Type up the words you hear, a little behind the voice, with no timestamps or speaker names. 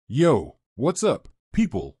Yo, what's up,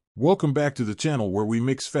 people? Welcome back to the channel where we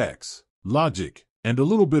mix facts, logic, and a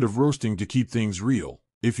little bit of roasting to keep things real.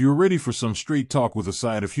 If you're ready for some straight talk with a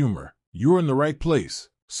side of humor, you're in the right place.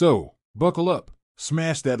 So, buckle up,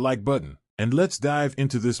 smash that like button, and let's dive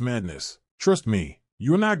into this madness. Trust me,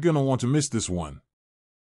 you're not gonna want to miss this one.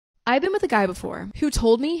 I've been with a guy before who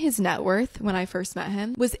told me his net worth when I first met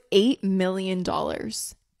him was $8 million.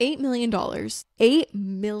 $8 million. $8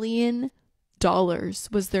 million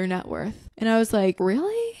was their net worth. And I was like,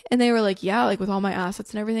 really? And they were like, yeah, like with all my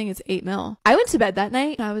assets and everything, it's 8 mil. I went to bed that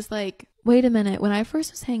night and I was like, wait a minute. When I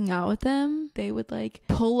first was hanging out with them, they would like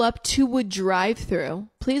pull up to a drive-through.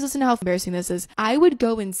 Please listen to how embarrassing this is. I would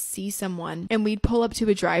go and see someone and we'd pull up to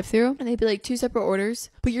a drive-through and they'd be like 2 separate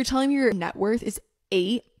orders. But you're telling me your net worth is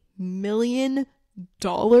 $8 million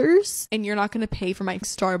and you're not going to pay for my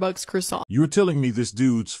Starbucks croissant. You're telling me this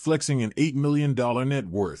dude's flexing an $8 million net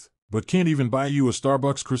worth, but can't even buy you a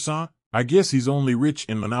Starbucks croissant? I guess he's only rich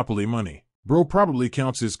in Monopoly money. Bro probably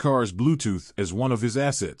counts his car's Bluetooth as one of his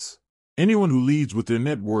assets. Anyone who leads with their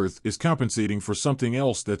net worth is compensating for something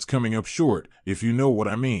else that's coming up short, if you know what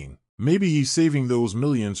I mean. Maybe he's saving those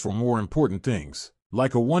millions for more important things,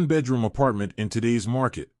 like a 1-bedroom apartment in today's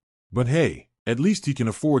market. But hey, at least he can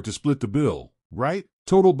afford to split the bill, right?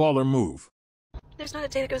 Total baller move. There's not a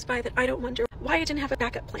day that goes by that I don't wonder why I didn't have a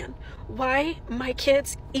backup plan. Why my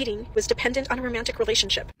kids' eating was dependent on a romantic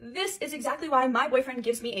relationship. This is exactly why my boyfriend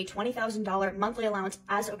gives me a $20,000 monthly allowance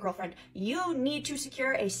as a girlfriend. You need to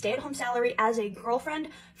secure a stay-at-home salary as a girlfriend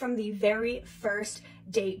from the very first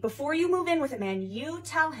date. Before you move in with a man, you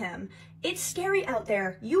tell him, it's scary out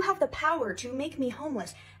there. You have the power to make me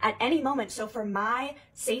homeless at any moment. So for my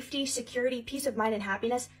safety, security, peace of mind, and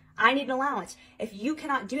happiness, I need an allowance. If you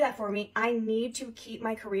cannot do that for me, I need to keep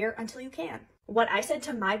my career until you can. What I said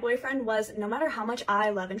to my boyfriend was, no matter how much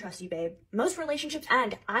I love and trust you, babe, most relationships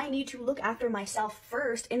end. I need to look after myself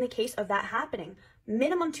first in the case of that happening.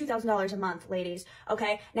 Minimum $2,000 a month, ladies.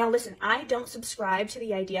 Okay, now listen, I don't subscribe to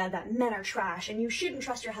the idea that men are trash and you shouldn't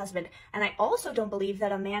trust your husband. And I also don't believe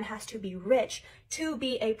that a man has to be rich to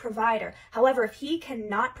be a provider. However, if he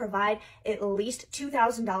cannot provide at least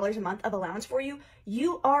 $2,000 a month of allowance for you,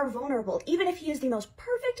 you are vulnerable. Even if he is the most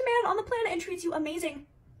perfect man on the planet and treats you amazing,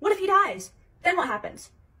 what if he dies? Then what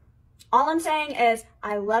happens? All I'm saying is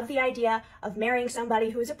I love the idea of marrying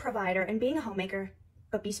somebody who is a provider and being a homemaker,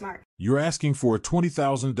 but be smart. You're asking for a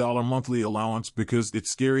 $20,000 monthly allowance because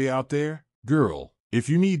it's scary out there? Girl, if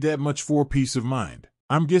you need that much for peace of mind,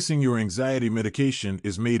 I'm guessing your anxiety medication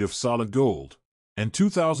is made of solid gold. And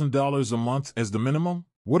 $2,000 a month as the minimum?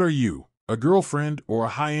 What are you, a girlfriend or a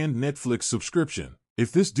high-end Netflix subscription?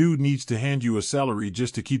 If this dude needs to hand you a salary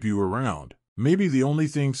just to keep you around, maybe the only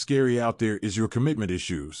thing scary out there is your commitment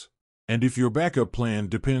issues. And if your backup plan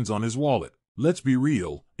depends on his wallet, let's be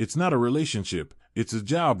real, it's not a relationship, it's a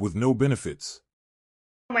job with no benefits.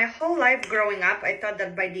 My whole life growing up, I thought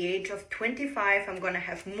that by the age of 25, I'm gonna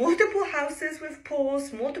have multiple houses with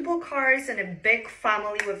pools, multiple cars, and a big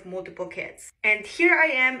family with multiple kids. And here I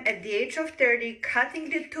am at the age of 30, cutting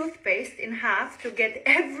the toothpaste in half to get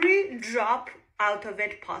every drop out of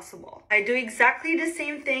it possible. I do exactly the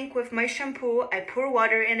same thing with my shampoo. I pour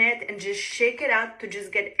water in it and just shake it out to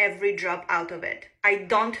just get every drop out of it. I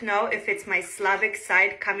don't know if it's my Slavic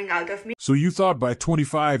side coming out of me. So you thought by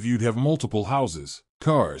 25 you'd have multiple houses,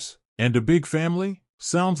 cars, and a big family?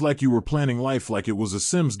 Sounds like you were planning life like it was a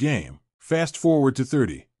Sims game. Fast forward to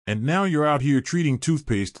 30, and now you're out here treating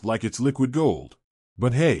toothpaste like it's liquid gold.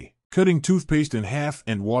 But hey, cutting toothpaste in half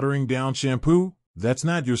and watering down shampoo? That's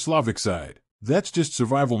not your Slavic side. That's just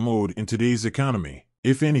survival mode in today's economy.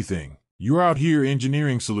 If anything, you're out here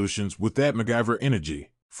engineering solutions with that MacGyver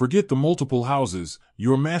energy. Forget the multiple houses,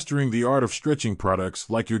 you're mastering the art of stretching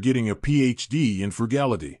products like you're getting a PhD in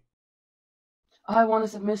frugality. I want a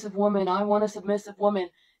submissive woman. I want a submissive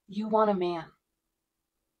woman. You want a man.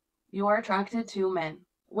 You are attracted to men.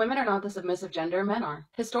 Women are not the submissive gender, men are.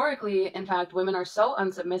 Historically, in fact, women are so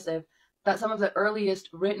unsubmissive that some of the earliest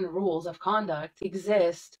written rules of conduct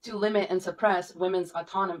exist to limit and suppress women's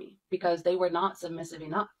autonomy because they were not submissive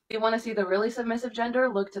enough. If you want to see the really submissive gender,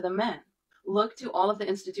 look to the men. Look to all of the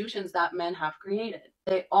institutions that men have created.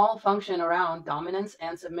 They all function around dominance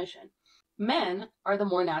and submission. Men are the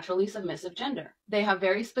more naturally submissive gender. They have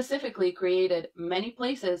very specifically created many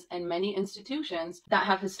places and many institutions that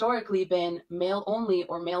have historically been male-only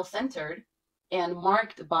or male-centered and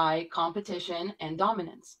marked by competition and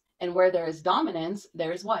dominance. And where there is dominance,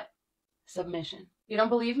 there's what? Submission. You don't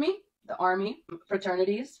believe me? The army,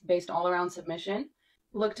 fraternities based all around submission.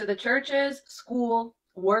 Look to the churches, school,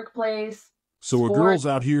 workplace. So sport. are girls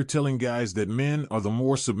out here telling guys that men are the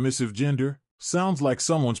more submissive gender? Sounds like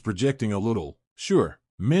someone's projecting a little. Sure,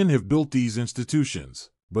 men have built these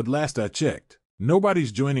institutions, but last I checked,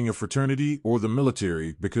 nobody's joining a fraternity or the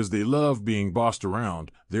military because they love being bossed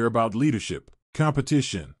around. They're about leadership,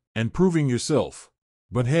 competition, and proving yourself.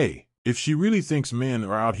 But hey, if she really thinks men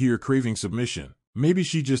are out here craving submission, maybe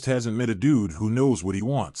she just hasn't met a dude who knows what he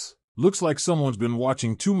wants. Looks like someone's been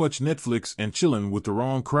watching too much Netflix and chilling with the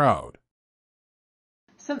wrong crowd.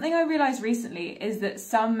 Something I realised recently is that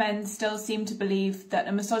some men still seem to believe that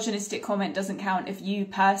a misogynistic comment doesn't count if you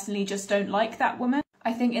personally just don't like that woman.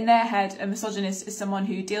 I think in their head, a misogynist is someone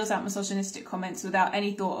who deals out misogynistic comments without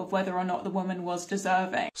any thought of whether or not the woman was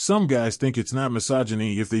deserving. Some guys think it's not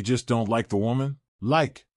misogyny if they just don't like the woman.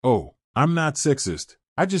 Like, oh, I'm not sexist,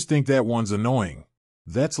 I just think that one's annoying.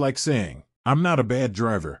 That's like saying, I'm not a bad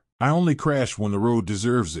driver, I only crash when the road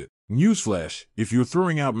deserves it. Newsflash, if you're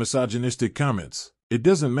throwing out misogynistic comments, it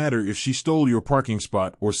doesn't matter if she stole your parking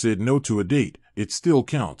spot or said no to a date, it still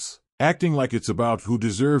counts. Acting like it's about who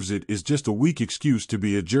deserves it is just a weak excuse to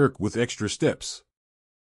be a jerk with extra steps.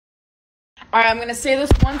 Alright, I'm gonna say this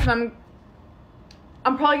once, and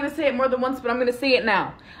I'm probably gonna say it more than once, but I'm gonna say it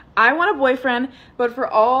now. I want a boyfriend, but for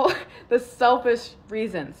all the selfish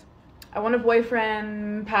reasons. I want a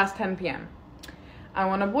boyfriend past 10 p.m. I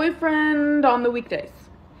want a boyfriend on the weekdays.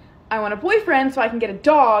 I want a boyfriend so I can get a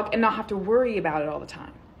dog and not have to worry about it all the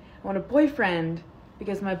time. I want a boyfriend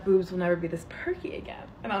because my boobs will never be this perky again,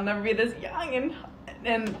 and I'll never be this young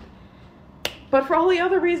and but for all the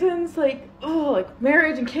other reasons, like, oh, like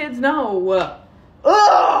marriage and kids, no. Why can't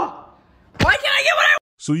I get what I want?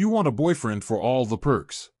 So you want a boyfriend for all the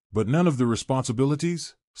perks, but none of the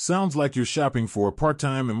responsibilities? Sounds like you're shopping for a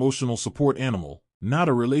part-time emotional support animal, not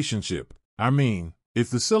a relationship. I mean, if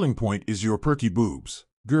the selling point is your perky boobs,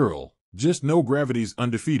 girl, just know gravity's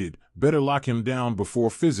undefeated, better lock him down before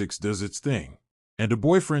physics does its thing. And a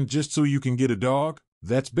boyfriend just so you can get a dog?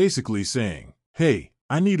 That's basically saying, hey,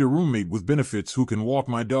 I need a roommate with benefits who can walk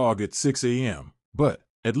my dog at 6 a.m. But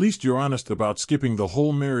at least you're honest about skipping the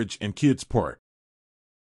whole marriage and kids part.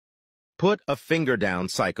 Put a finger down,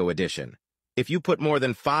 Psycho Edition. If you put more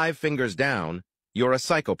than 5 fingers down, you're a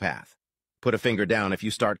psychopath. Put a finger down if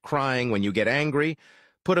you start crying when you get angry.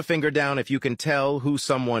 Put a finger down if you can tell who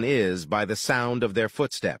someone is by the sound of their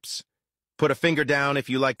footsteps. Put a finger down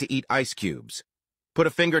if you like to eat ice cubes. Put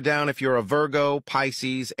a finger down if you're a Virgo,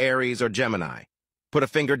 Pisces, Aries, or Gemini. Put a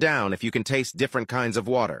finger down if you can taste different kinds of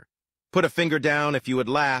water. Put a finger down if you would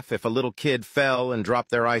laugh if a little kid fell and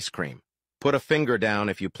dropped their ice cream. Put a finger down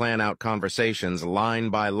if you plan out conversations line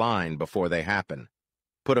by line before they happen.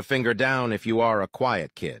 Put a finger down if you are a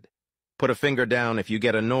quiet kid. Put a finger down if you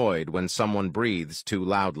get annoyed when someone breathes too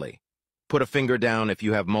loudly. Put a finger down if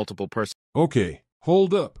you have multiple Okay,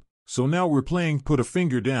 hold up. So now we're playing Put a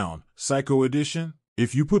Finger Down, Psycho Edition?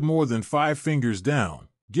 If you put more than 5 fingers down,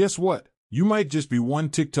 guess what? You might just be one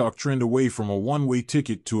TikTok trend away from a one-way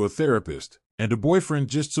ticket to a therapist. And a boyfriend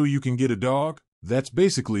just so you can get a dog? That's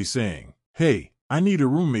basically saying, hey, I need a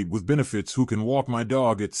roommate with benefits who can walk my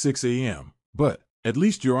dog at 6 a.m. But at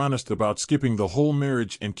least you're honest about skipping the whole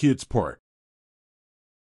marriage and kids part.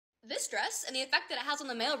 This dress and the effect that it has on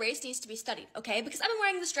the male race needs to be studied, okay? Because I've been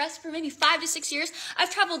wearing this dress for maybe 5 to 6 years.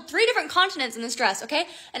 I've traveled 3 different continents in this dress, okay?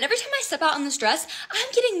 And every time I step out in this dress, I'm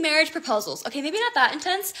getting marriage proposals, okay? Maybe not that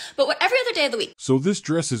intense, but every other day of the week. So this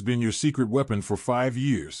dress has been your secret weapon for 5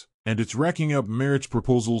 years, and it's racking up marriage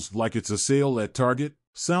proposals like it's a sale at Target?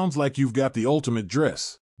 Sounds like you've got the ultimate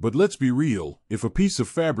dress. But let's be real, if a piece of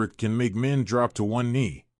fabric can make men drop to one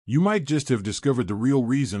knee, you might just have discovered the real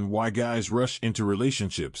reason why guys rush into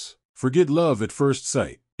relationships. Forget love at first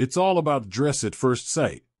sight. It's all about dress at first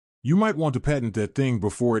sight. You might want to patent that thing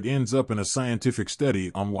before it ends up in a scientific study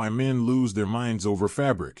on why men lose their minds over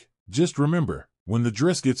fabric. Just remember, when the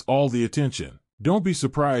dress gets all the attention, don't be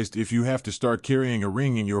surprised if you have to start carrying a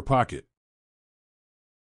ring in your pocket.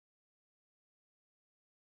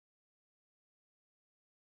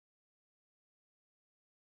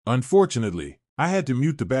 Unfortunately, I had to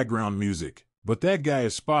mute the background music, but that guy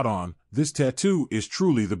is spot on. This tattoo is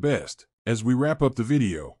truly the best. As we wrap up the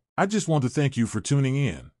video, I just want to thank you for tuning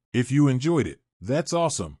in. If you enjoyed it, that's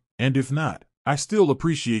awesome. And if not, I still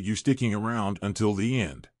appreciate you sticking around until the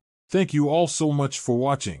end. Thank you all so much for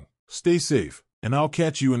watching. Stay safe, and I'll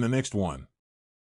catch you in the next one.